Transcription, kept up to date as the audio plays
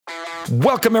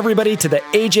Welcome, everybody, to the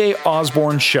AJ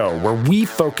Osborne Show, where we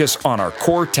focus on our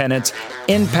core tenets: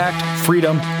 impact,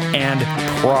 freedom, and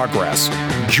progress.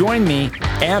 Join me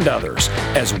and others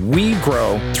as we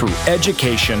grow through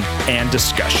education and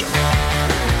discussion.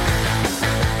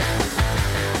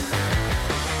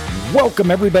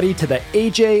 Welcome, everybody, to the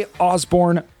AJ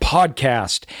Osborne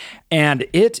Podcast, and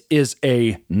it is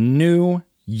a new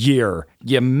year.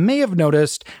 You may have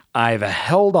noticed I've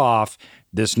held off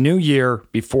this new year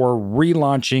before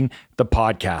relaunching the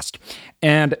podcast.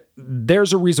 And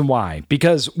there's a reason why,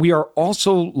 because we are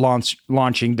also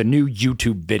launching the new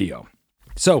YouTube video.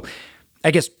 So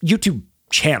I guess YouTube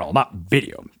channel, not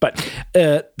video, but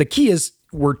the key is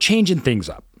we're changing things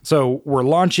up. So we're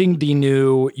launching the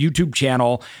new YouTube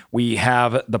channel. We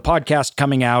have the podcast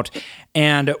coming out.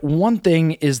 And one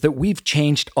thing is that we've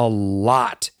changed a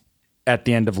lot at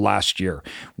the end of last year.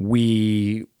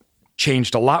 We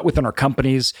changed a lot within our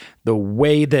companies, the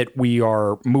way that we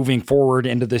are moving forward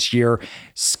into this year,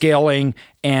 scaling,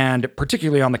 and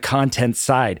particularly on the content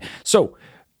side. So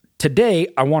today,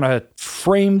 I want to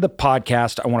frame the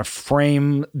podcast. I want to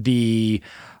frame the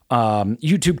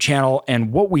YouTube channel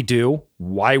and what we do,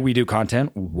 why we do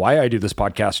content, why I do this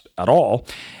podcast at all,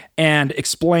 and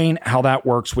explain how that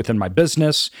works within my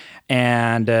business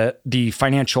and the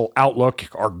financial outlook,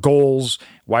 our goals,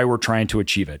 why we're trying to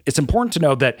achieve it. It's important to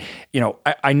know that,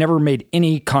 I never made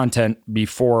any content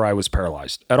before I was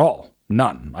paralyzed at all.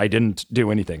 None. I didn't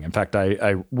do anything. In fact,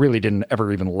 I really didn't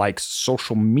ever even like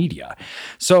social media.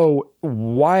 So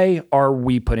why are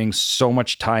we putting so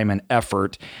much time and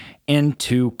effort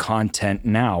into content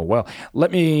now? Well,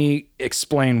 let me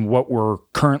explain what we're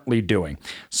currently doing.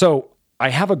 So I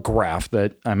have a graph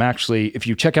that I'm actually, if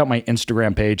you check out my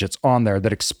Instagram page, it's on there,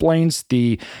 that explains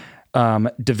the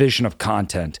division of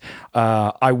content.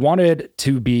 I wanted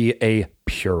to be a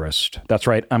purist. That's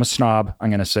right. I'm a snob. I'm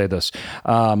going to say this.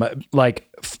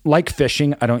 Like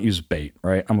fishing, I don't use bait,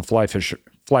 right? I'm a fly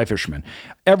fisherman.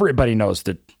 Everybody knows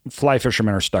that fly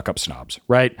fishermen are stuck-up snobs,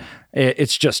 right?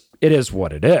 It is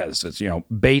what it is. It's,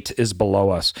 bait is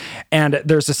below us. And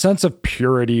there's a sense of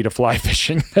purity to fly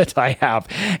fishing that I have.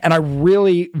 And I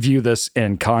really view this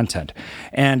in content.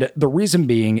 And the reason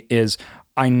being is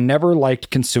I never liked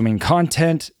consuming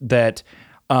content that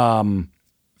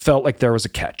felt like there was a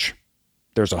catch.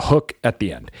 There's a hook at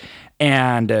the end.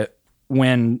 And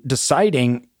when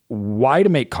deciding why to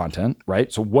make content,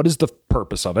 right? So what is the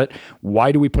purpose of it?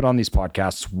 Why do we put on these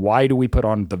podcasts? Why do we put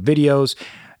on the videos?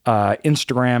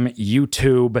 Instagram,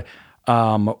 YouTube.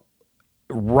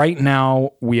 Right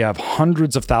now, we have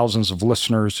hundreds of thousands of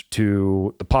listeners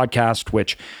to the podcast,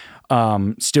 which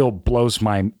still blows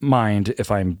my mind, if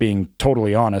I'm being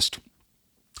totally honest.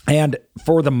 And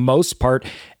for the most part,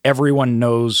 everyone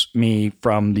knows me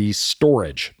from the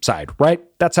storage side, right?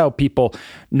 That's how people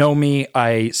know me.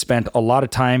 I spent a lot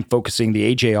of time focusing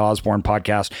the AJ Osborne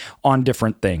podcast on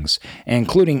different things,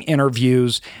 including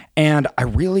interviews. And I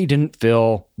really didn't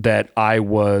feel that I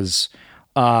was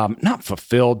not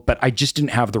fulfilled, but I just didn't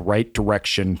have the right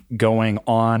direction going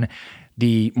on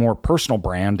the more personal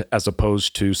brand as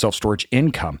opposed to self-storage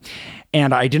income.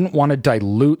 And I didn't want to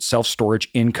dilute self-storage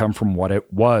income from what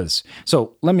it was.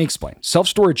 So let me explain.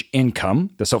 Self-storage income,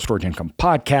 the Self-Storage Income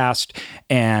podcast,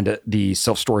 and the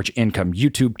Self-Storage Income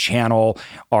YouTube channel,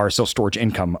 our Self-Storage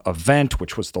Income event,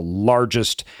 which was the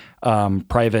largest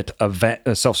private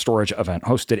event, self-storage event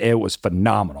hosted. It was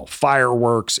phenomenal.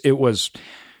 Fireworks. It was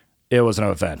an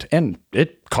event, and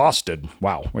it costed,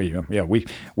 wow. We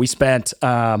spent,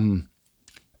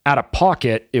 out of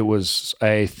pocket, it was,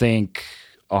 I think,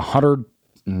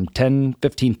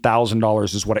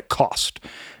 $115,000 is what it cost.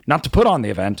 Not to put on the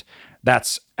event.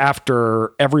 That's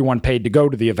after everyone paid to go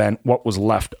to the event, what was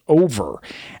left over.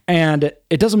 And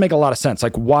it doesn't make a lot of sense.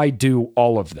 Like, why do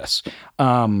all of this?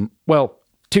 Well,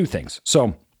 two things.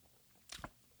 So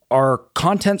our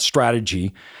content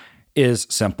strategy is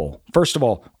simple. First of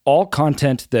all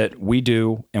content that we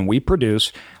do and we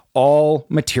produce, all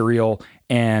material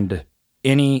and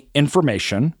any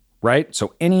information, right?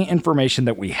 So any information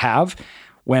that we have,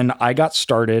 when I got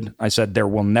started, I said there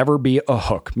will never be a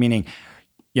hook, meaning,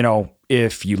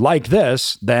 if you like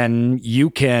this, then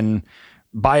you can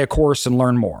buy a course and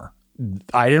learn more.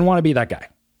 I didn't want to be that guy.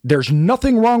 There's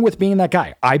nothing wrong with being that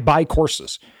guy. I buy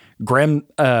courses. Graham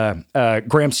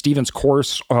Stevens'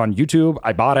 course on YouTube,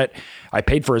 I bought it. I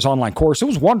paid for his online course. It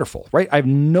was wonderful, right? I have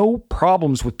no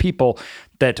problems with people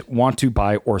that want to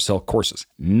buy or sell courses.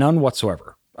 None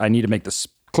whatsoever. I need to make this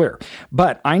clear.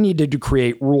 But I needed to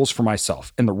create rules for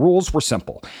myself. And the rules were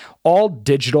simple. All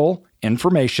digital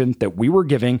information that we were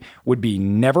giving would be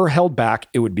never held back.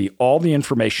 It would be all the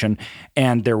information,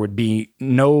 and there would be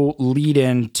no lead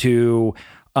in to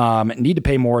need to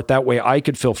pay more. That way I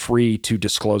could feel free to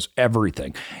disclose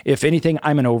everything. If anything,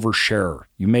 I'm an oversharer.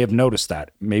 You may have noticed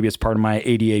that. Maybe it's part of my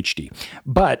ADHD.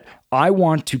 But I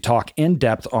want to talk in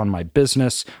depth on my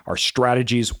business, our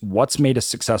strategies, what's made us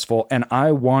successful, and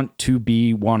I want to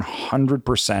be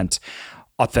 100%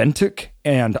 authentic,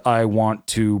 and I want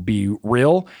to be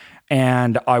real,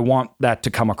 and I want that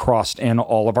to come across in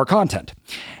all of our content.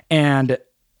 And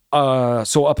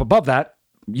so up above that,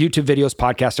 YouTube videos,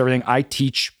 podcasts, everything, I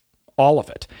teach all of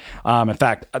it. In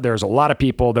fact, there's a lot of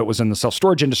people that was in the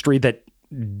self-storage industry that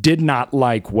did not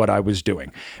like what I was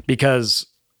doing because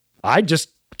I just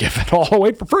give it all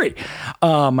away for free.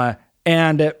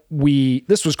 And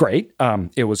this was great.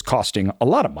 It was costing a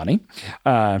lot of money.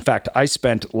 In fact, I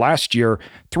spent last year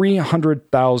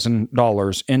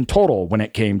 $300,000 in total when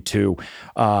it came to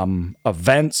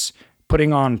events,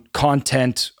 putting on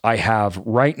content. I have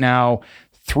right now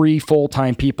 3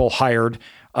 full-time people hired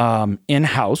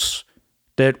in-house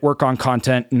that work on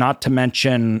content, not to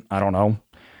mention, I don't know,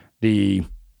 the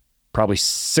probably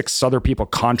 6 other people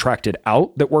contracted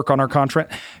out that work on our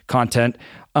content.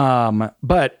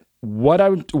 But what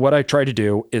I try to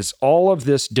do is all of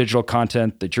this digital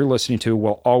content that you're listening to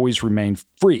will always remain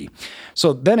free.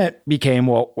 So then it became,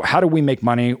 well, how do we make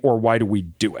money, or why do we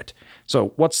do it?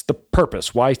 So what's the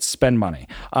purpose? Why spend money?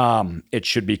 It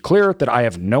should be clear that I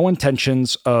have no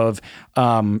intentions of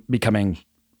becoming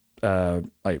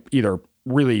like either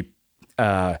really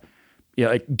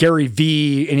like Gary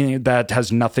V, anything that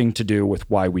has nothing to do with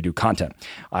why we do content.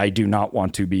 I do not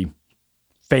want to be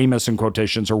famous in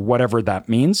quotations or whatever that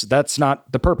means. That's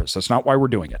not the purpose. That's not why we're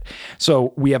doing it.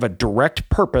 So we have a direct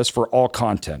purpose for all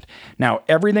content. Now,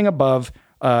 everything above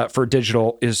for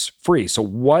digital is free. So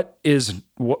what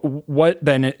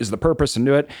then is the purpose and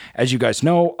do it? As you guys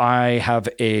know, I have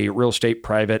a real estate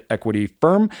private equity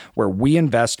firm where we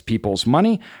invest people's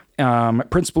money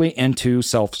principally into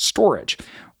self-storage.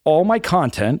 All my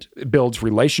content builds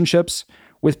relationships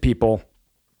with people.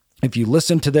 If you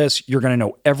listen to this, you're going to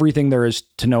know everything there is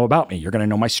to know about me. You're going to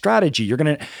know my strategy. You're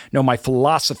going to know my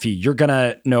philosophy. You're going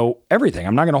to know everything.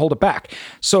 I'm not going to hold it back.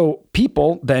 So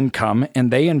people then come and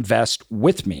they invest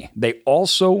with me. They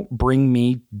also bring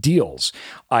me deals.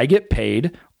 I get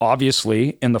paid,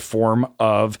 obviously, in the form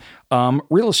of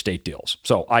real estate deals.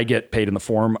 So I get paid in the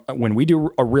form, when we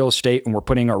do a real estate and we're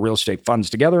putting our real estate funds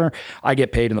together, I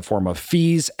get paid in the form of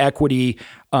fees, equity,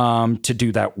 to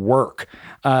do that work.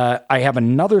 I have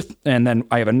another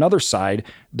side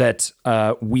that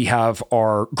we have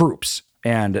our groups.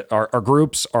 And our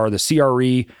groups are the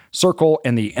CRE circle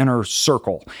and the inner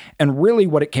circle. And really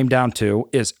what it came down to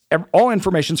is all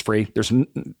information's free. There's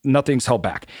nothing's held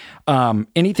back.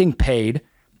 Anything paid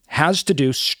has to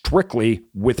do strictly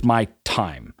with my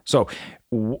time. So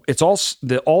it's all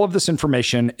of this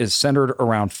information is centered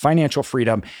around financial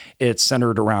freedom. It's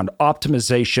centered around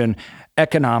optimization,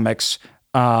 economics,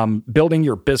 building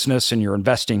your business and your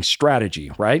investing strategy,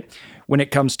 right? When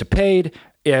it comes to paid,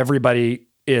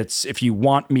 it's if you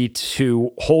want me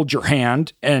to hold your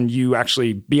hand and you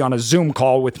actually be on a Zoom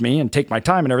call with me and take my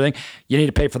time and everything, you need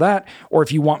to pay for that. Or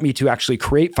if you want me to actually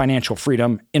create financial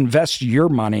freedom, invest your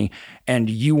money, and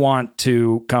you want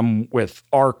to come with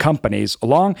our companies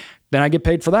along, then I get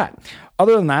paid for that.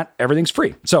 Other than that, everything's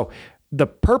free. So the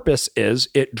purpose is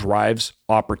it drives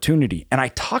opportunity. And I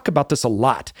talk about this a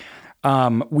lot.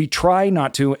 We try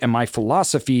not to, and my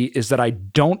philosophy is that I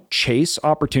don't chase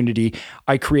opportunity.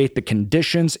 I create the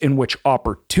conditions in which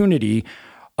opportunity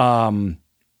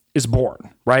is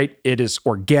born, right? It is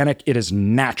organic. It is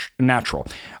natural.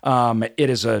 It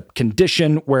is a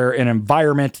condition where an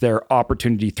environment, their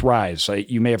opportunity thrives.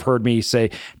 You may have heard me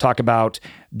talk about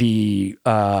the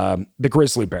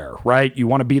grizzly bear, right? You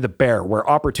want to be the bear where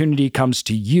opportunity comes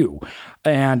to you,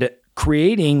 and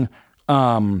creating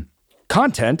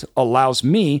content allows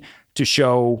me to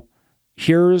show,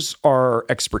 here's our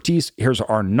expertise, here's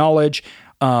our knowledge,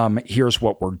 here's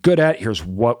what we're good at, here's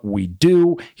what we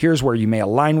do, here's where you may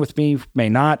align with me, may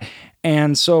not.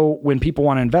 And so when people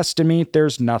want to invest in me,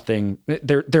 there's nothing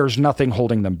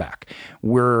holding them back.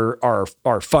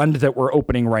 Our fund that we're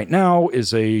opening right now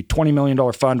is a $20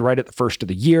 million fund right at the first of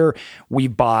the year. We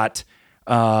bought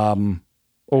well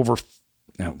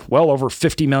over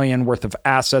 $50 million worth of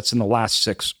assets in the last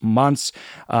 6 months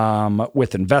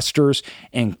with investors,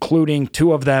 including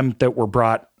 2 of them that were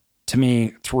brought to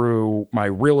me through my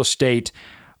real estate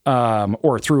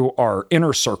or through our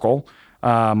inner circle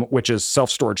which is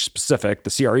self-storage specific. The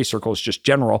CRE circle is just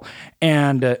general.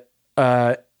 And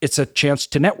it's a chance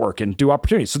to network and do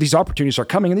opportunities. So these opportunities are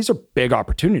coming, and these are big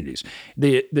opportunities.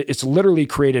 It's literally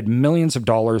created millions of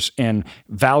dollars in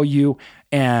value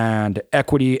and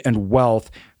equity and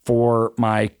wealth for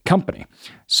my company.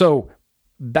 So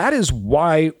that is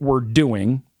why we're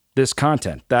doing this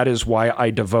content. That is why I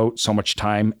devote so much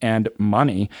time and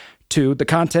money to the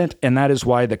content. And that is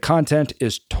why the content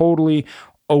is totally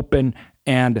open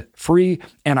and free,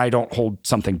 and I don't hold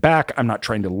something back. I'm not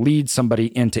trying to lead somebody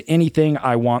into anything.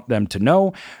 I want them to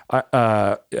know,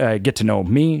 get to know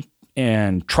me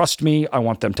and trust me. I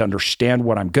want them to understand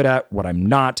what I'm good at, what I'm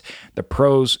not, the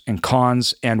pros and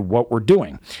cons, and what we're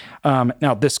doing.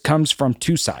 Now, this comes from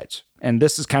two sides, and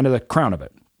this is kind of the crown of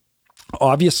it.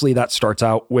 Obviously, that starts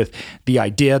out with the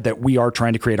idea that we are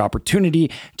trying to create opportunity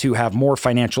to have more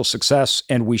financial success,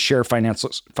 and we share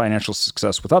financial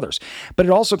success with others. But it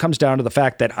also comes down to the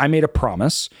fact that I made a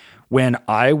promise when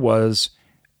I was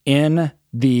in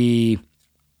the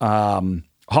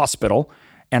hospital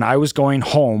and I was going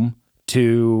home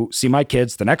to see my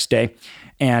kids the next day.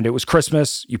 And it was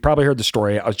Christmas. You probably heard the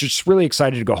story. I was just really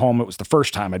excited to go home. It was the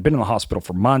first time. I'd been in the hospital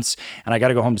for months, and I got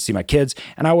to go home to see my kids.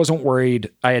 And I wasn't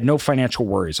worried. I had no financial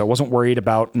worries. I wasn't worried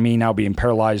about me now being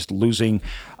paralyzed, losing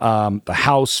the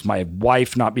house, my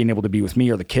wife not being able to be with me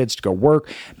or the kids to go work,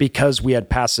 because we had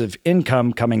passive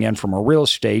income coming in from our real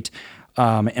estate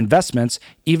investments,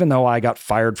 even though I got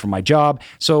fired from my job.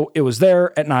 So it was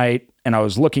there at night, and I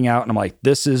was looking out, and I'm like,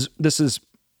 this is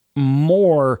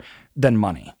more than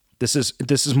money. This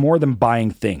is more than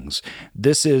buying things.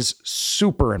 This is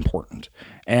super important.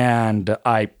 And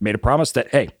I made a promise that,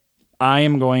 hey, I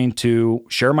am going to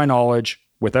share my knowledge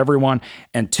with everyone.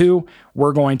 And two,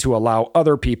 we're going to allow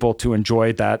other people to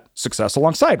enjoy that success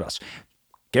alongside us.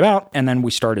 Came out, and then we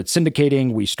started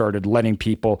syndicating. We started letting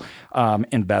people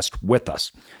invest with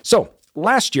us. So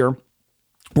last year,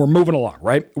 we're moving along,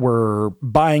 right? We're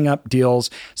buying up deals.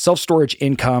 Self-storage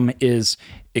income is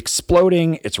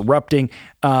exploding, it's erupting,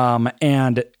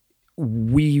 and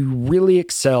we really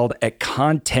excelled at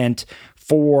content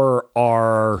for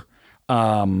our,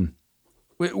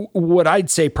 what I'd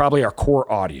say probably our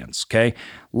core audience, okay?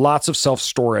 Lots of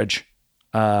self-storage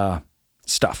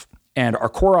stuff. And our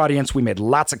core audience, we made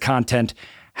lots of content,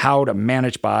 how to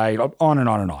manage, buy, on and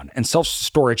on and on. And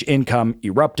self-storage income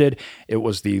erupted. It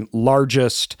was the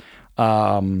largest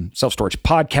self-storage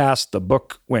podcast. The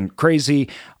book went crazy.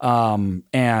 And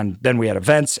then we had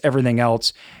events, everything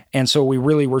else. And so we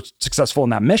really were successful in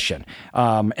that mission.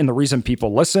 And the reason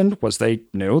people listened was they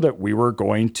knew that we were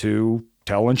going to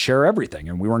tell and share everything,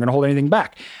 and we weren't going to hold anything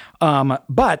back.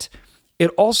 But it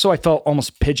also, I felt,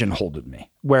 almost pigeonholed me,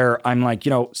 where I'm like,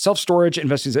 self-storage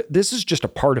investing, this is just a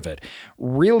part of it.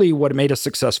 Really, what made us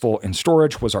successful in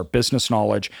storage was our business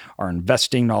knowledge, our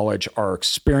investing knowledge, our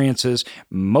experiences,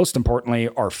 most importantly,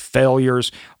 our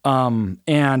failures,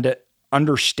 and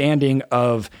understanding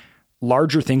of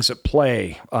larger things at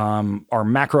play, our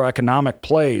macroeconomic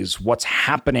plays, what's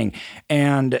happening,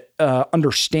 and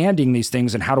understanding these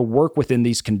things and how to work within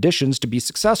these conditions to be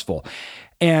successful.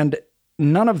 And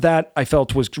none of that, I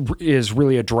felt, is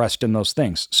really addressed in those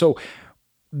things. So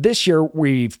this year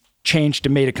we've changed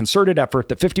and made a concerted effort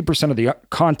that 50% of the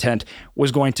content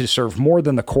was going to serve more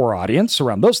than the core audience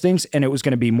around those things, and it was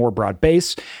going to be more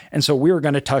broad-based. And so we were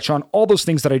going to touch on all those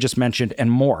things that I just mentioned and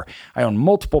more. I own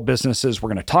multiple businesses. We're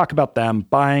going to talk about them,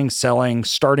 buying, selling,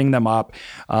 starting them up.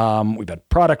 We've had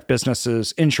product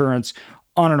businesses, insurance,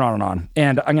 on and on and on.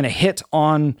 And I'm going to hit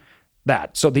on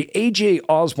that. So the AJ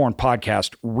Osborne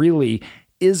podcast really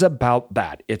is about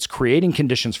that. It's creating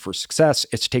conditions for success.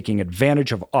 It's taking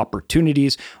advantage of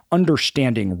opportunities,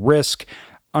 understanding risk,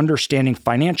 understanding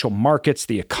financial markets,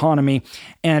 the economy.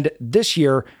 And this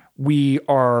year, we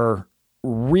are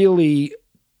really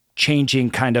changing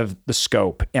kind of the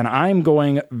scope. And I'm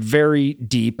going very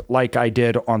deep, like I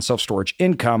did on self-storage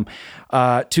income,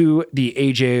 to the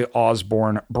AJ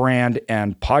Osborne brand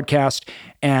and podcast.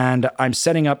 And I'm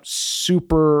setting up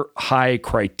super high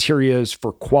criterias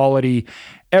for quality,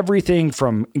 everything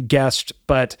from guest,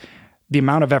 but the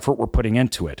amount of effort we're putting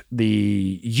into it.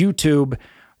 The YouTube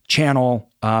channel,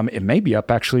 it may be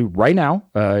up actually right now.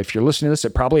 If you're listening to this,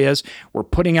 it probably is. We're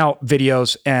putting out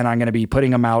videos, and I'm going to be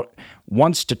putting them out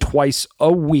once to twice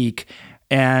a week.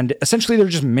 And essentially, they're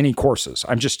just mini courses.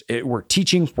 We're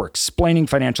teaching, we're explaining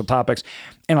financial topics.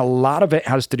 And a lot of it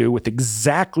has to do with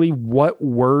exactly what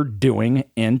we're doing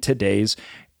in today's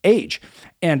age.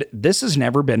 And this has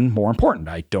never been more important.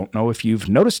 I don't know if you've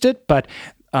noticed it, but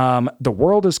the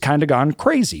world has kind of gone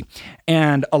crazy.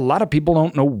 And a lot of people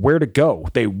don't know where to go.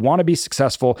 They want to be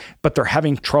successful, but they're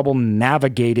having trouble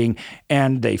navigating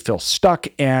and they feel stuck,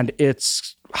 and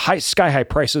it's sky high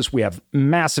prices. We have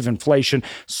massive inflation,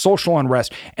 social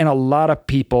unrest, and a lot of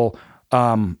people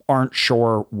aren't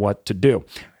sure what to do.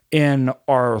 In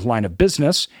our line of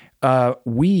business,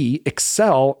 we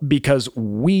excel because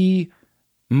we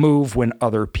move when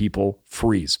other people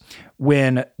freeze.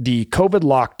 When the COVID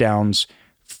lockdowns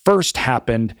first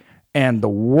happened and the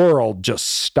world just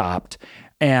stopped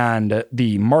and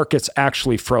the markets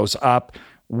actually froze up,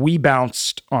 we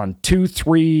bounced on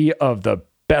 2-3 of the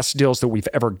best deals that we've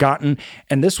ever gotten.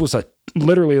 And this was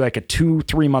literally like a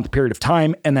 2-3 month period of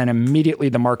time. And then immediately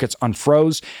the markets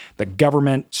unfroze. The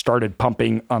government started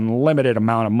pumping unlimited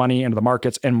amount of money into the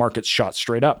markets, and markets shot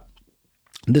straight up.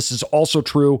 This is also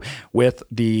true with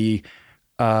the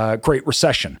Great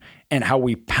Recession and how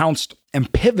we pounced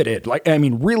and pivoted,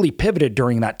 really pivoted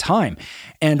during that time.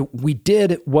 And we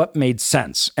did what made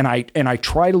sense. And I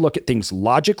try to look at things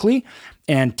logically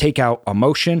and take out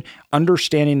emotion,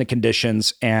 understanding the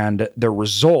conditions and the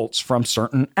results from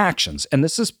certain actions. And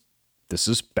this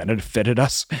has benefited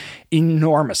us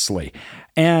enormously.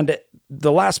 And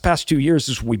the past 2 years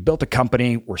is we built a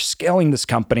company, we're scaling this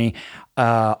company.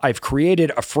 I've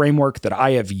created a framework that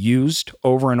I have used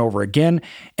over and over again,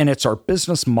 and it's our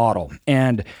business model.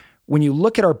 And when you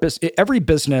look at our business, every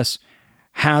business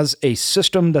has a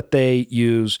system that they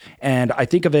use, and I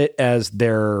think of it as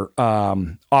their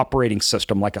operating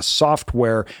system, like a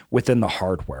software within the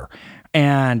hardware.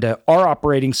 And our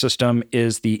operating system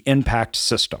is the Impact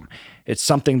system. It's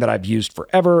something that I've used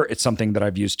forever. It's something that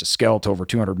I've used to scale to over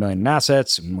 200 million in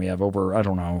assets. And we have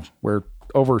we're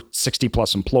over 60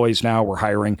 plus employees now. We're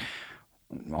hiring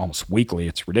almost weekly.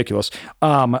 It's ridiculous.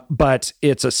 But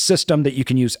it's a system that you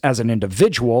can use as an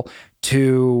individual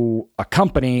to a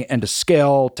company and to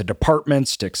scale to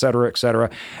departments, to et cetera, et cetera.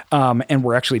 And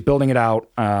we're actually building it out.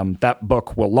 That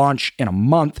book will launch in a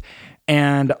month.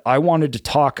 And I wanted to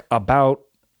talk about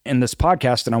in this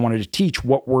podcast, and I wanted to teach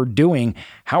what we're doing,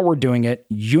 how we're doing it,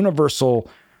 universal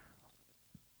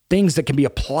things that can be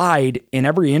applied in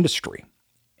every industry,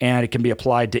 and it can be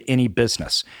applied to any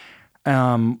business.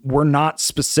 We're not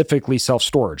specifically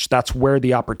self-storage. That's where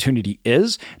the opportunity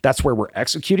is. That's where we're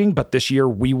executing. But this year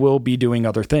we will be doing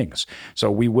other things.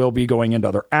 So we will be going into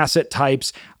other asset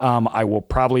types. I will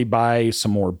probably buy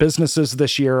some more businesses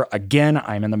this year. Again,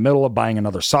 I'm in the middle of buying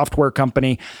another software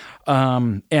company.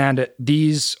 And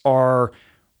these are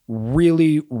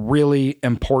really, really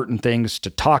important things to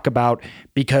talk about,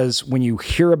 because when you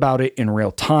hear about it in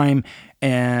real time,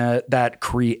 that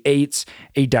creates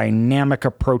a dynamic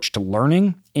approach to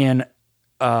learning and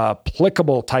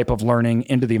applicable type of learning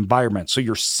into the environment. So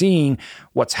you're seeing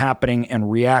what's happening and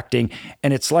reacting,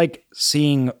 and it's like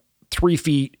seeing 3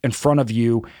 feet in front of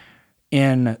you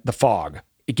in the fog.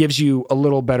 It gives you a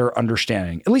little better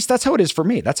understanding. At least that's how it is for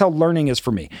me. That's how learning is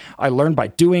for me. I learn by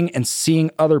doing and seeing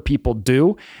other people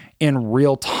do in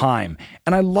real time.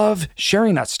 And I love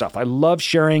sharing that stuff. I love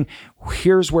sharing,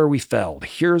 here's where we failed,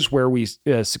 here's where we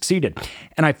succeeded.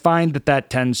 And I find that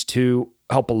tends to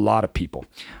help a lot of people.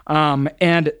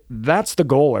 And that's the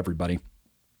goal, everybody.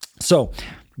 So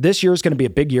this year is going to be a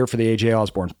big year for the AJ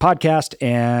Osborne podcast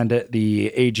and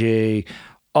the AJ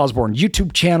Osborne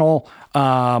YouTube channel,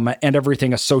 and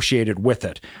everything associated with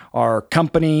it. Our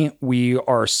company, we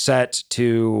are set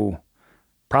to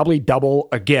probably double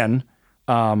again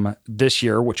this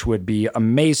year, which would be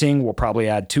amazing. We'll probably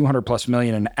add 200 plus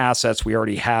million in assets. We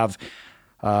already have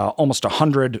almost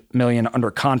 100 million under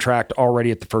contract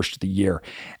already at the first of the year.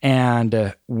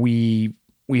 And we've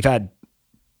had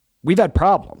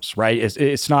problems, right?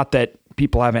 It's not that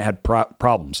people haven't had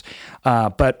problems,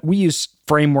 but we use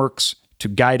frameworks to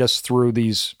guide us through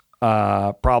these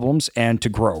problems and to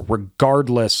grow,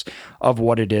 regardless of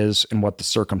what it is and what the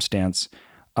circumstance.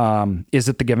 Is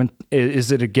it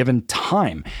a given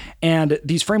time? And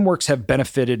these frameworks have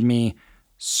benefited me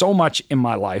so much in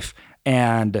my life,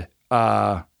 and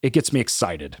it gets me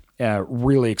excited,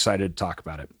 really excited to talk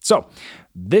about it. So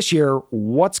this year,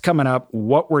 what's coming up,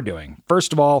 what we're doing.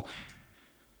 First of all,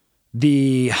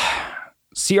 the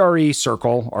CRE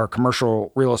Circle, our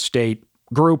commercial real estate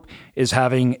group, is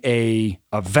having a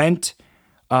event.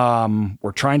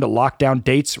 We're trying to lock down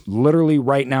dates literally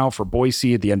right now for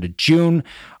Boise at the end of June.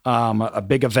 A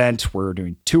big event. We're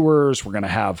doing tours. We're going to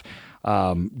have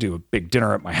do a big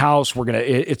dinner at my house.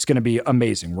 It's going to be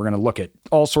amazing. We're going to look at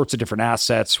all sorts of different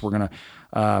assets. We're going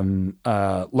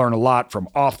to learn a lot from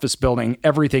office building,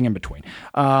 everything in between.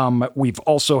 We've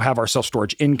also have our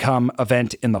self-storage income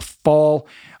event in the fall.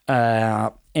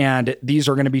 And these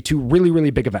are going to be two really,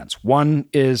 really big events. One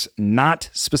is not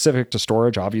specific to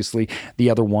storage, obviously. The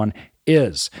other one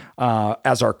is.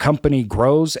 As our company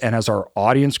grows and as our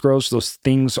audience grows, those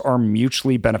things are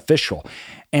mutually beneficial.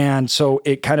 And so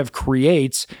it kind of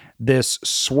creates this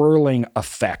swirling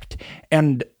effect.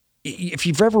 And if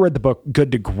you've ever read the book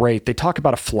Good to Great, they talk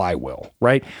about a flywheel,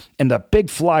 right? And the big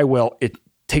flywheel, it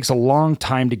takes a long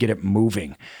time to get it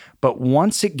moving. But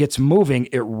once it gets moving,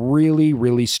 it really,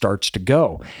 really starts to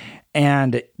go.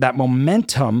 And that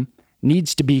momentum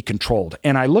needs to be controlled.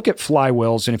 And I look at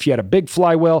flywheels, and if you had a big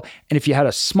flywheel and if you had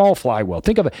a small flywheel,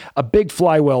 think of a big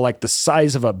flywheel like the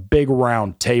size of a big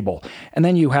round table. And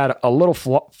then you had a little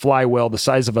flywheel the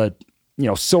size of a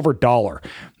silver dollar.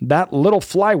 That little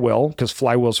flywheel, because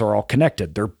flywheels are all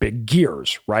connected, they're big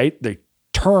gears, right? They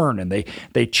turn and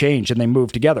they change and they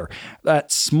move together.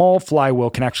 That small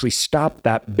flywheel can actually stop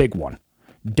that big one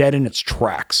dead in its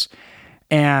tracks.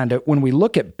 And when we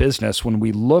look at business, when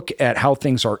we look at how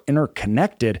things are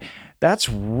interconnected, that's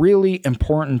really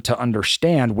important to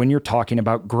understand when you're talking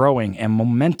about growing and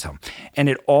momentum. And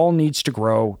it all needs to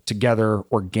grow together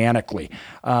organically.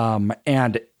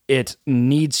 And it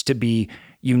needs to be,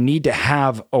 you need to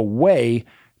have a way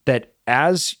that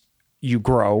as you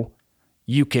grow,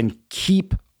 you can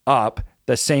keep up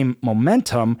the same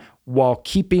momentum while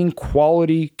keeping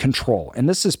quality control. And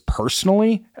this is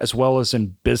personally as well as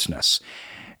in business.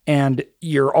 And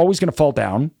you're always going to fall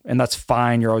down, and that's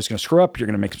fine. You're always going to screw up. You're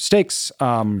going to make mistakes.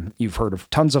 You've heard of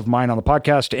tons of mine on the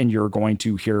podcast, and you're going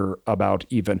to hear about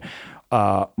even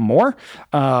more.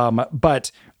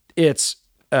 But it's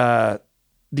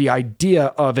the idea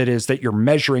of it is that you're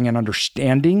measuring and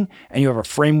understanding, and you have a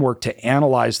framework to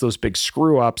analyze those big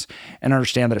screw ups and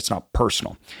understand that it's not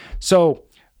personal. So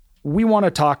we want to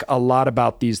talk a lot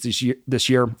about these this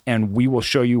year, and we will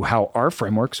show you how our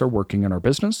frameworks are working in our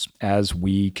business as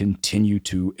we continue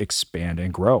to expand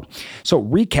and grow. So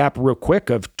recap real quick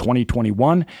of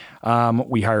 2021.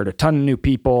 We hired a ton of new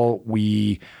people.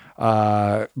 We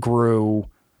grew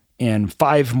in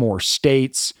 5 more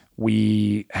states.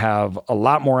 We have a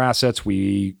lot more assets.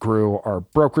 We grew our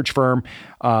brokerage firm,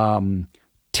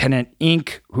 Tenant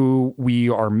Inc., who we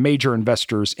are major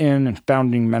investors in and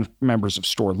founding members of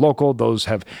Store Local. Those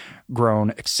have grown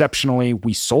exceptionally.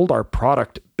 We sold our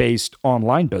product-based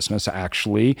online business,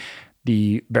 actually,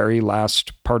 the very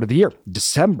last part of the year,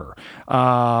 December.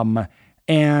 And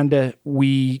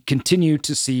we continue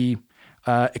to see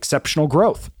exceptional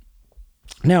growth.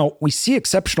 Now, we see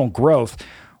exceptional growth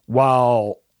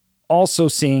while also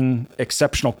seeing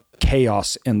exceptional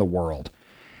chaos in the world.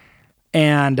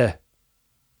 And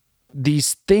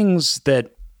these things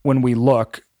that when we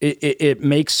look, it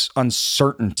makes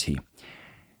uncertainty.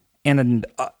 And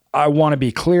I want to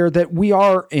be clear that we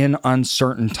are in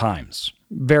uncertain times,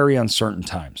 very uncertain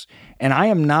times. And I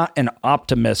am not an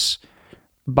optimist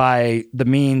by the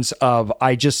means of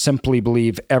I just simply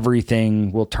believe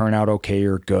everything will turn out okay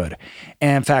or good.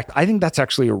 And in fact, I think that's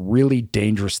actually a really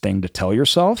dangerous thing to tell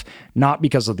yourself, not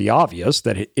because of the obvious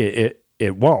that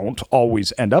it won't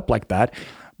always end up like that,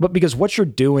 but because what you're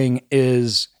doing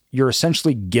is you're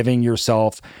essentially giving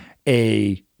yourself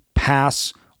a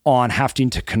pass on having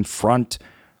to confront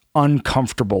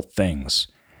uncomfortable things.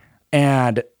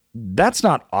 And that's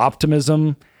not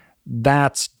optimism,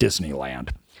 that's Disneyland.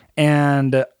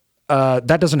 And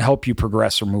that doesn't help you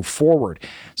progress or move forward.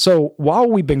 So while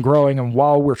we've been growing and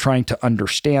while we're trying to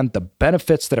understand the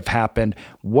benefits that have happened,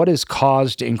 what has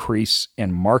caused increase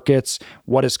in markets,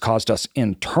 what has caused us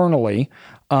internally,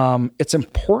 it's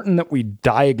important that we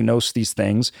diagnose these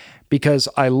things, because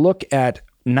I look at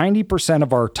 90%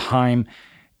 of our time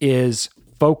is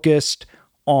focused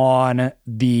on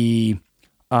the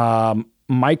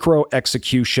micro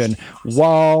execution,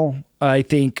 while I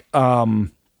think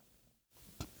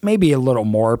maybe a little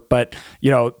more, but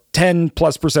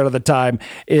 10+% of the time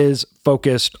is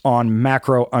focused on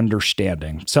macro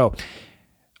understanding. So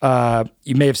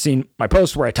you may have seen my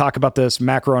post where I talk about this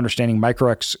macro understanding,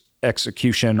 micro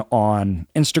execution on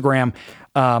Instagram.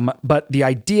 But the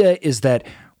idea is that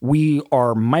we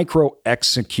are micro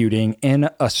executing in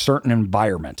a certain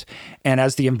environment. And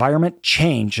as the environment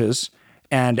changes,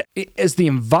 and as the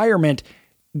environment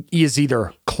is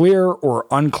either clear or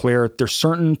unclear, there's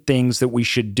certain things that we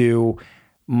should do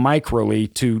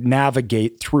microly to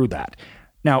navigate through that.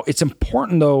 Now, it's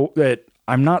important, though, that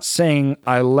I'm not saying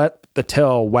I let the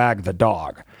tail wag the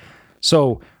dog.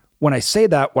 So when I say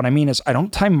that, what I mean is I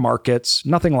don't time markets,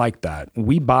 nothing like that.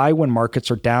 We buy when markets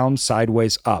are down,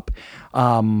 sideways, up.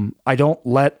 I don't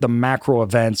let the macro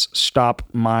events stop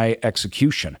my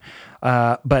execution.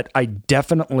 But I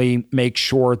definitely make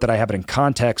sure that I have it in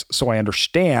context so I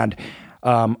understand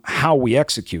how we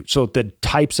execute. So the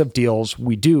types of deals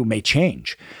we do may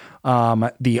change.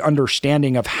 The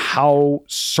understanding of how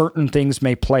certain things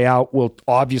may play out will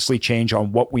obviously change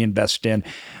on what we invest in,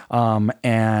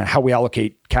 and how we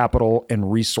allocate capital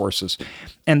and resources.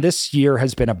 And this year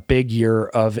has been a big year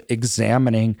of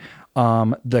examining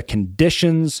the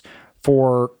conditions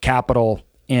for capital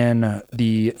in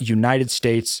the United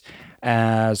States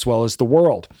as well as the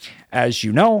world. As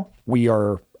you know, we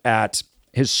are at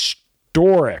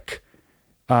historic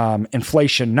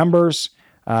inflation numbers.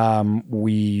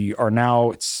 We are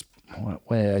now,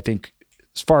 I think,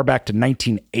 as far back to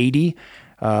 1980,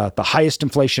 the highest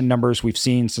inflation numbers we've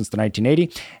seen since the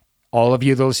 1980. All of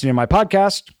you that are listening to my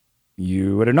podcast,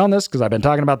 you would have known this because I've been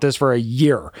talking about this for a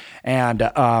year. And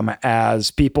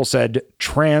as people said,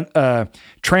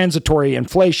 transitory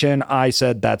inflation, I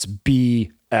said that's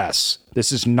BS.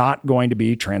 This is not going to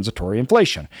be transitory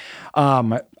inflation.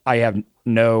 I have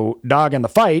no dog in the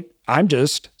fight. I'm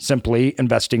just simply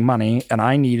investing money, and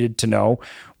I needed to know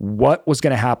what was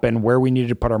going to happen, where we needed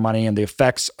to put our money, and the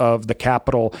effects of the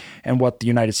capital and what the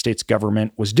United States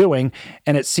government was doing.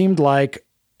 And it seemed like,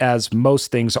 as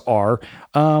most things are,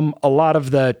 a lot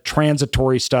of the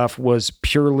transitory stuff was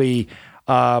purely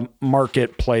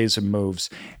market plays and moves.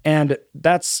 And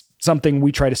that's something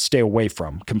we try to stay away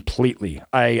from completely.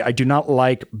 I do not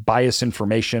like bias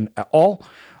information at all.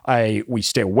 We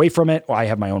stay away from it. I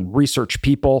have my own research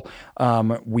people.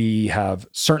 We have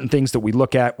certain things that we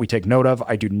look at, we take note of.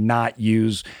 I do not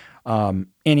use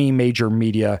any major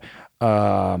media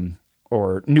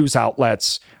or news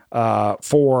outlets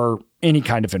for any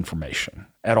kind of information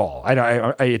at all.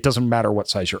 It doesn't matter what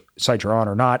side you're on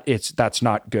or not. That's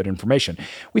not good information.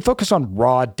 We focus on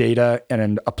raw data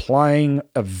and applying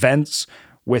events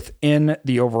within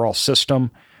the overall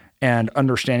system and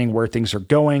understanding where things are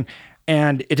going.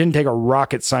 And it didn't take a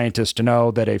rocket scientist to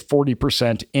know that a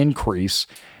 40% increase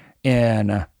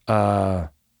in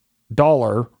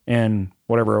dollar in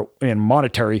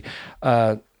monetary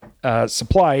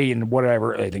supply in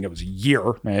whatever, I think it was a year.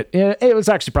 It was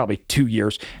actually probably 2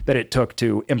 years that it took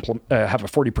to have a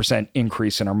 40%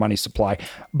 increase in our money supply,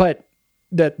 but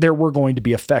that there were going to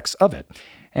be effects of it.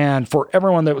 And for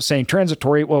everyone that was saying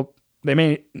transitory, well, they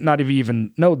may not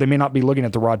even know, they may not be looking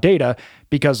at the raw data,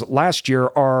 because last year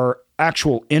our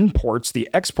actual imports, the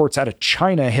exports out of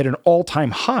China, hit an all-time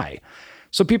high.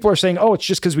 So people are saying, oh, it's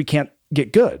just because we can't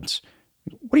get goods.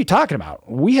 What are you talking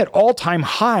about? We had all-time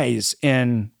highs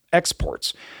in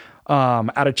exports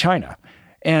out of China.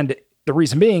 And the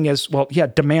reason being is, well, yeah,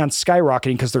 demand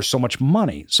skyrocketing because there's so much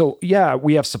money. So yeah,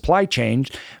 we have supply chain,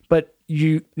 but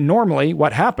normally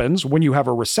what happens when you have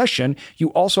a recession, you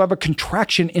also have a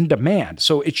contraction in demand.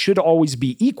 So it should always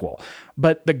be equal.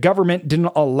 But the government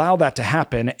didn't allow that to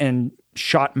happen and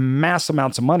shot mass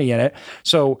amounts of money in it.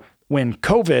 So when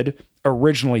COVID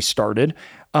originally started,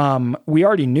 we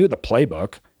already knew the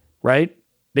playbook, right?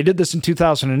 They did this in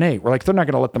 2008. We're like, they're not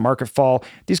going to let the market fall.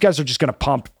 These guys are just going to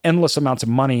pump endless amounts of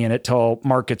money in it till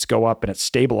markets go up and it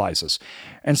stabilizes.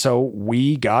 And so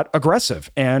we got aggressive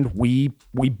and we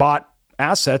bought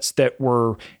assets that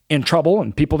were in trouble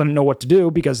and people didn't know what to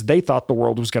do because they thought the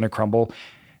world was going to crumble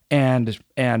and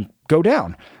go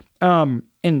down. And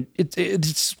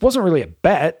it wasn't really a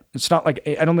bet. It's not like,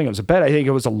 I don't think it was a bet. I think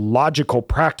it was a logical,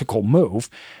 practical move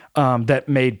that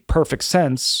made perfect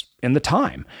sense in the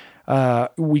time.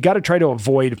 We got to try to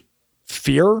avoid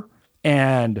fear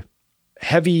and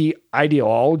heavy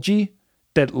ideology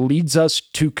that leads us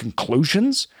to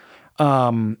conclusions.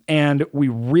 And we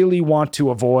really want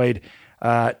to avoid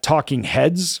talking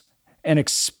heads. And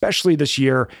especially this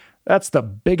year, that's the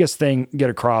biggest thing to get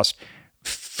across.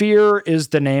 Fear is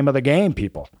the name of the game,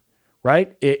 people,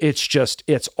 right?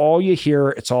 It's all you hear.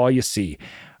 It's all you see.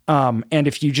 And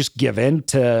if you just give in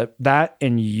to that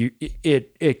and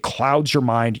it clouds your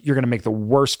mind, you're going to make the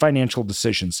worst financial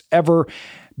decisions ever,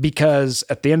 because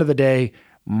at the end of the day,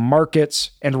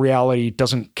 markets and reality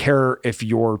doesn't care if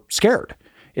you're scared.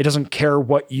 It doesn't care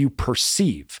what you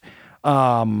perceive.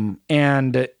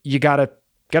 And you gotta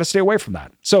stay away from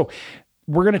that. So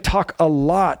we're going to talk a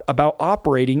lot about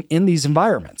operating in these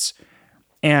environments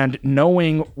and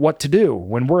knowing what to do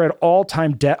when we're at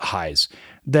all-time debt highs,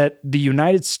 that the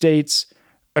United States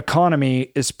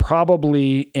economy is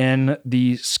probably in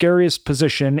the scariest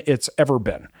position it's ever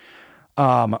been.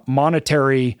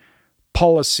 Monetary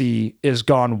policy is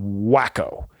gone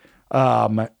wacko.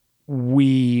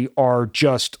 We are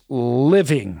just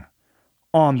living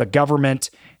on the government,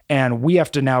 and we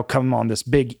have to now come on this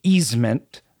big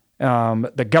easement.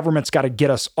 The government's got to get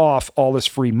us off all this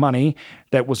free money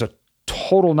that was a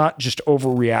total, not just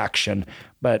overreaction,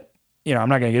 but I'm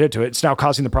not going to get into it. It's now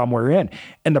causing the problem we're in.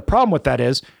 And the problem with that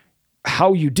is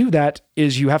how you do that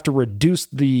is you have to reduce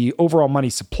the overall money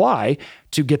supply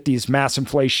to get these mass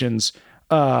inflation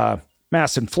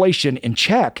in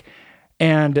check.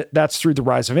 And that's through the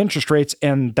rise of interest rates,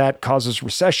 and that causes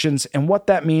recessions and what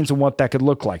that means and what that could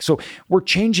look like. So we're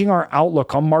changing our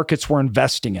outlook on markets we're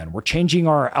investing in. We're changing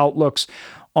our outlooks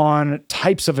on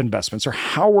types of investments or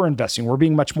how we're investing. We're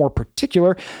being much more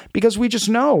particular because we just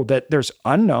know that there's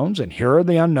unknowns, and here are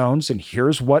the unknowns, and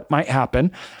here's what might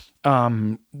happen.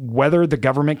 Whether the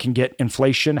government can get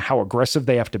inflation, how aggressive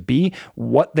they have to be,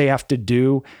 what they have to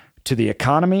do to the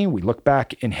economy. We look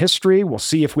back in history. We'll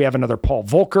see if we have another Paul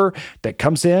Volcker that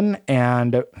comes in,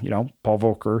 and Paul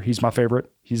Volcker, he's my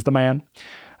favorite. He's the man.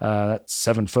 That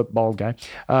 7-foot bald guy.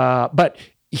 But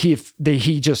he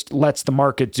just lets the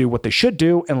market do what they should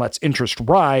do and lets interest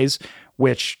rise,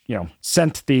 which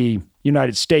sent the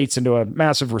United States into a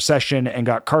massive recession and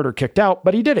got Carter kicked out.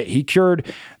 But he did it. He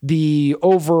cured the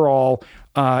overall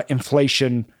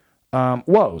inflation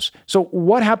woes. So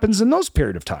what happens in those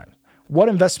period of time? What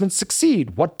investments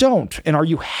succeed? What don't? And are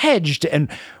you hedged?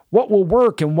 And what will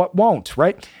work and what won't,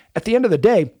 right? At the end of the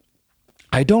day,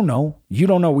 I don't know. You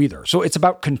don't know either. So it's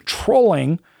about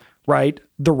controlling, right,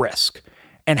 the risk.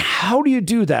 And how do you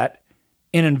do that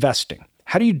in investing?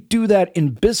 How do you do that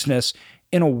in business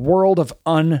in a world of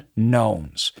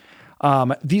unknowns?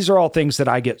 These are all things that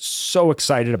I get so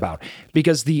excited about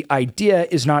because the idea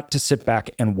is not to sit back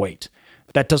and wait.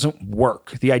 That doesn't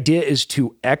work. The idea is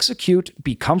to execute,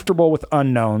 be comfortable with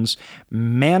unknowns,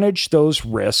 manage those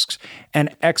risks,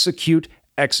 and execute.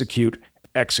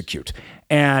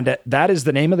 And that is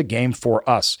the name of the game for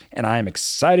us. And I am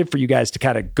excited for you guys to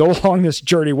kind of go along this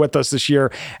journey with us this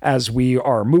year as we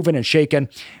are moving and shaking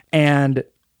and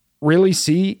really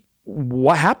see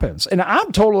what happens. And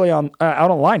I'm totally out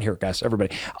on line here, guys,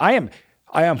 everybody. I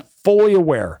am fully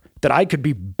aware that I could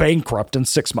be bankrupt in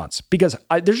 6 months because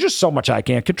there's just so much I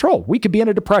can't control. We could be in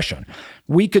a depression.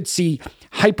 We could see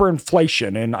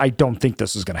hyperinflation, and I don't think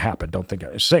this is going to happen. Don't think I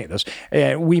was saying this.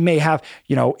 We may have,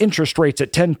 interest rates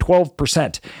at 10,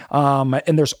 12%.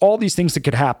 And there's all these things that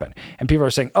could happen. And people are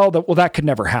saying, that could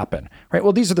never happen, right?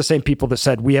 Well, these are the same people that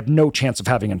said we have no chance of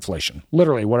having inflation.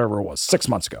 Literally, whatever it was, 6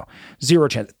 months ago, 0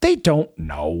 chance. They don't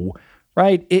know.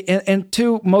 Right. And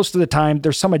two, most of the time,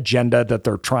 there's some agenda that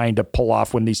they're trying to pull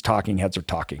off when these talking heads are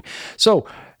talking. So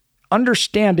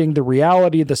understanding the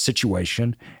reality of the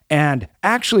situation and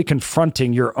actually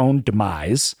confronting your own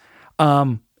demise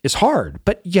is hard,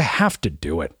 but you have to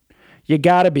do it. You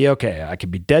got to be, okay, I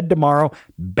could be dead tomorrow,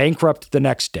 bankrupt the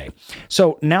next day.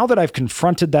 So now that I've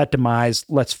confronted that demise,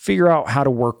 let's figure out how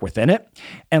to work within it.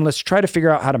 And let's try to figure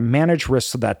out how to manage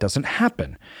risk so that doesn't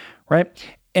happen. Right.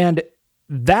 And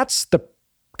that's the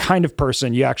kind of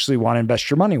person you actually want to invest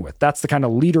your money with. That's the kind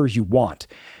of leader you want.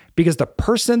 Because the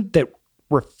person that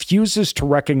refuses to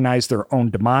recognize their own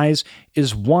demise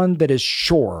is one that is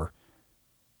sure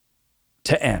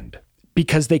to end.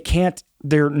 Because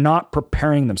they're not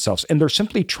preparing themselves. And they're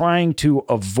simply trying to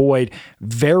avoid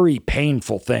very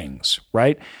painful things,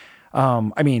 right?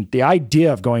 The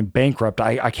idea of going bankrupt,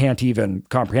 I can't even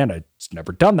comprehend it. It's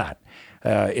never done that.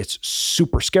 It's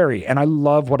super scary. And I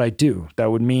love what I do.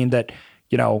 That would mean that,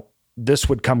 this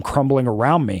would come crumbling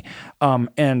around me.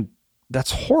 And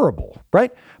that's horrible,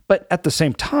 right? But at the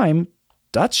same time,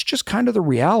 that's just kind of the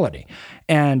reality.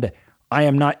 And I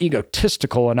am not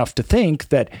egotistical enough to think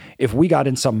that if we got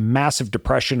in some massive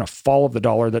depression, a fall of the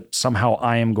dollar, that somehow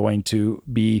I am going to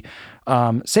be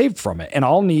saved from it. And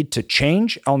I'll need to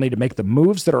change. I'll need to make the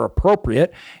moves that are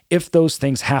appropriate if those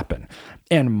things happen.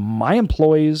 And my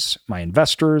employees, my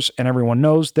investors, and everyone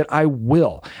knows that I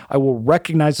will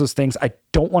recognize those things. I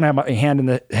don't want to have my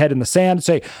head in the sand and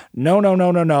say,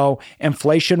 no.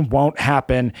 Inflation won't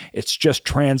happen. It's just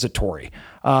transitory.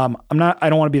 I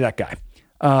don't want to be that guy.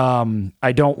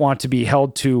 I don't want to be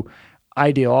held to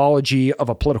ideology of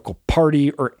a political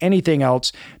party or anything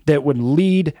else that would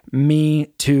lead me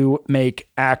to make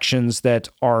actions that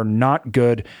are not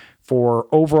good for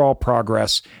overall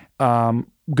progress,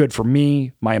 good for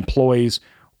me, my employees,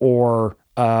 or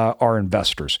our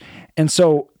investors. And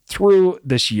so through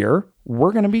this year,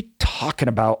 we're going to be talking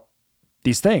about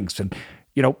these things. And,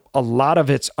 a lot of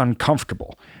it's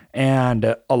uncomfortable.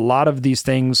 And a lot of these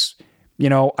things,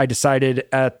 I decided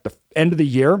at the end of the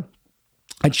year,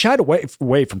 I shied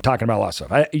away from talking about a lot of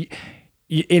stuff.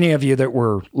 Any of you that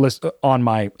were on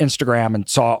my Instagram and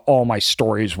saw all my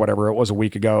stories, whatever it was a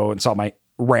week ago, and saw my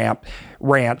rant,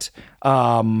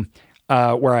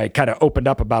 where I kind of opened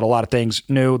up about a lot of things,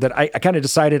 knew that I kind of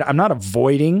decided I'm not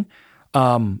avoiding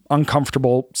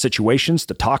uncomfortable situations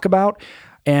to talk about.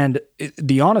 And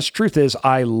the honest truth is,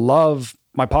 I love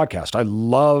my podcast. I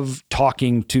love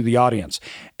talking to the audience,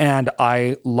 and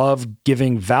I love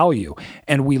giving value.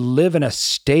 And we live in a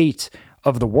state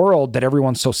of the world that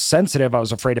everyone's so sensitive. I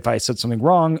was afraid if I said something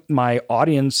wrong, my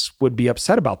audience would be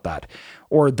upset about that,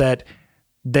 or that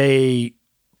they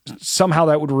somehow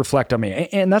that would reflect on me.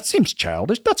 And that seems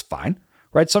childish. That's fine,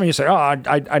 right? Some of you say, "Oh,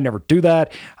 I never do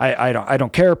that. I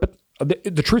don't care." But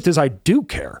the truth is, I do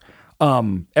care.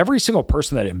 Every single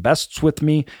person that invests with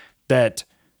me, that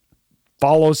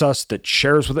follows us, that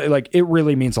shares with it, like, it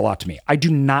really means a lot to me. I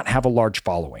do not have a large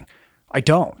following. I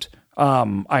don't.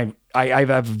 I have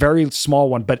a very small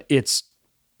one, but it's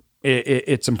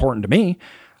important to me.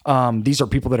 These are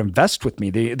people that invest with me.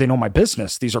 They know my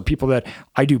business. These are people that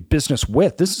I do business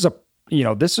with. This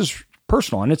is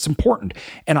personal, and it's important.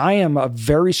 And I am a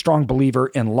very strong believer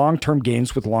in long-term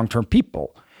gains with long-term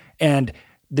people. And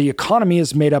the economy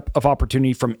is made up of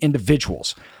opportunity from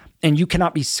individuals, and you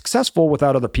cannot be successful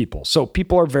without other people. So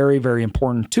people are very, very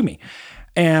important to me.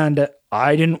 And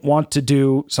I didn't want to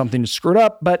do something to screw it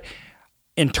up, but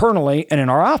internally and in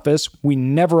our office, we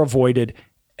never avoided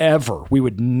we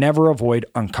would never avoid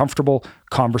uncomfortable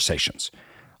conversations.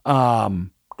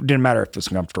 Didn't matter if it was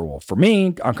uncomfortable for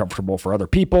me, uncomfortable for other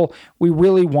people. We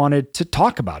really wanted to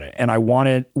talk about it. And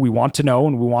we want to know,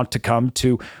 and we want to come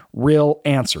to real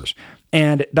answers.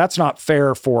 And that's not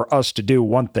fair for us to do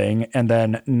one thing and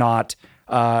then not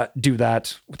do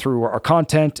that through our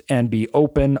content and be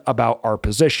open about our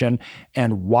position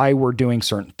and why we're doing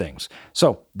certain things.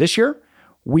 So this year,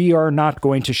 we are not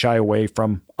going to shy away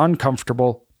from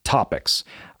uncomfortable topics.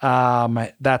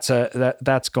 That's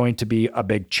going to be a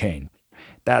big change.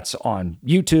 That's on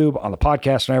YouTube, on the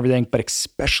podcast and everything, but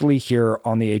especially here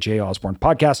on the AJ Osborne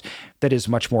podcast, that is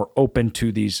much more open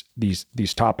to these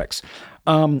topics.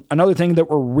 Another thing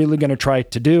that we're really going to try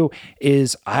to do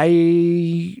is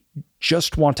I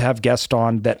just want to have guests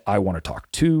on that I want to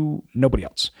talk to, nobody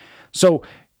else. So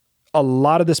a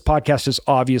lot of this podcast is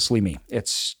obviously me.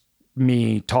 It's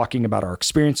me talking about our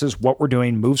experiences, what we're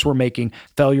doing, moves we're making,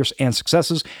 failures and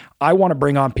successes. I want to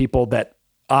bring on people that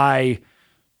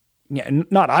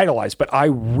not idolize, but I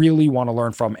really want to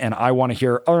learn from, and I want to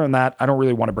hear. Other than that, I don't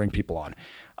really want to bring people on.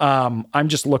 I'm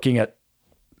just looking at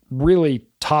really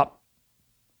top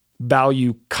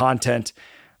value content,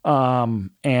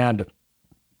 and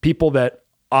people that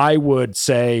I would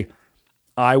say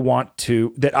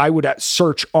that I would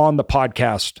search on the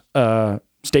podcast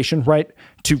station, right,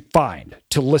 to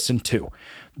listen to.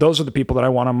 Those are the people that I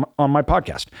want on my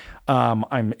podcast.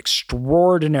 I'm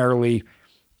extraordinarily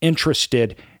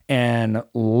interested in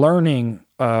learning,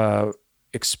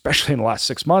 especially in the last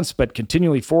 6 months, but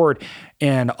continually forward,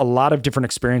 in a lot of different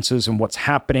experiences and what's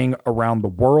happening around the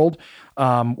world,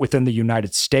 within the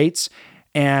United States,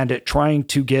 and trying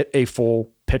to get a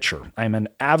full picture. I'm an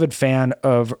avid fan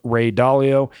of Ray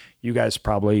Dalio. You guys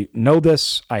probably know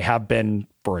this. I have been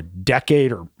for a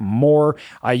decade or more.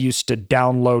 I used to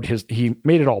download he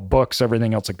made it all books,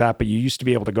 everything else like that, but you used to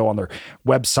be able to go on their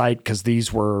website, because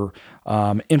these were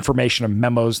information and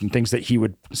memos and things that he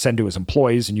would send to his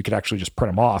employees, and you could actually just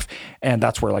print them off. And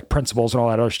that's where, like, principles and all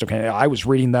that other stuff. I was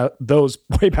reading those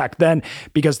way back then,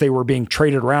 because they were being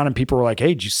traded around, and people were like, "Hey,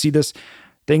 did you see this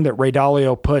thing that Ray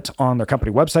Dalio put on their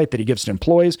company website that he gives to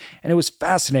employees?" And it was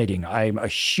fascinating. I'm a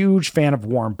huge fan of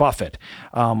Warren Buffett,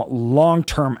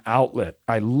 long-term outlet.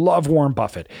 I love Warren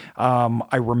Buffett.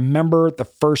 I remember the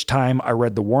first time I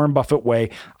read The Warren Buffett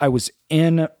Way, I was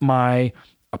in my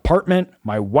apartment.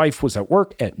 My wife was at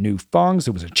work at New Fong's.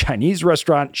 It was a Chinese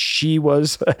restaurant. She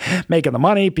was making the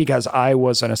money because I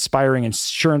was an aspiring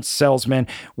insurance salesman,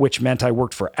 which meant I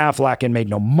worked for Aflac and made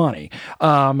no money.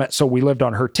 So we lived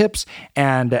on her tips.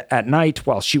 And at night,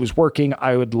 while she was working,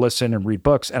 I would listen and read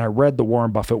books. And I read The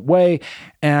Warren Buffett Way,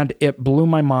 and it blew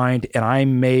my mind. And I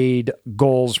made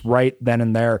goals right then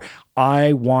and there.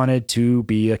 I wanted to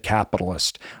be a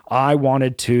capitalist. I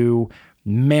wanted to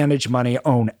manage money,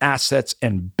 own assets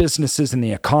and businesses in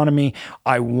the economy.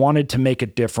 I wanted to make a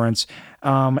difference.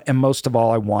 And most of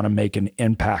all, I want to make an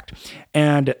impact.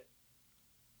 And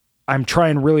I'm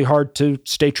trying really hard to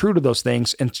stay true to those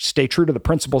things and stay true to the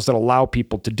principles that allow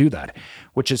people to do that,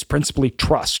 which is principally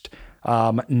trust,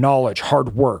 knowledge,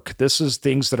 hard work. This is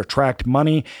things that attract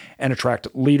money and attract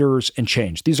leaders and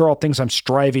change. These are all things I'm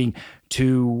striving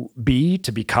to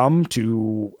become,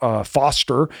 to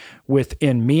foster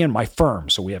within me and my firm.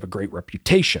 So we have a great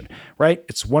reputation, right?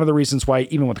 It's one of the reasons why,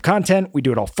 even with the content, we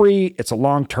do it all free. It's a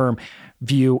long-term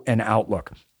view and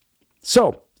outlook.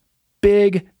 So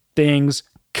big things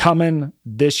coming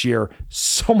this year.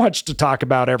 So much to talk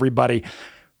about, everybody.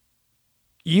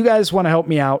 You guys want to help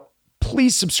me out?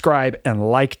 please subscribe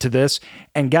and like to this.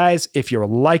 And guys, if you're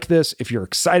like this, if you're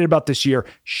excited about this year,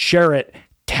 share it,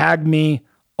 tag me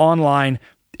online.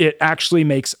 It actually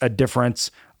makes a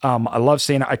difference. I love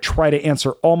saying it. I try to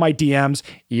answer all my DMs,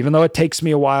 even though it takes me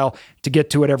a while to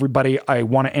get to it, everybody. I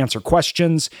want to answer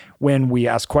questions when we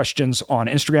ask questions on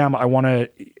Instagram. I want to,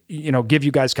 give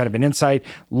you guys kind of an insight,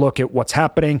 look at what's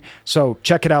happening. So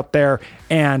check it out there.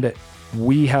 And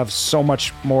we have so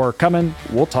much more coming.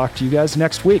 We'll talk to you guys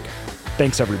next week.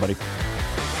 Thanks, everybody.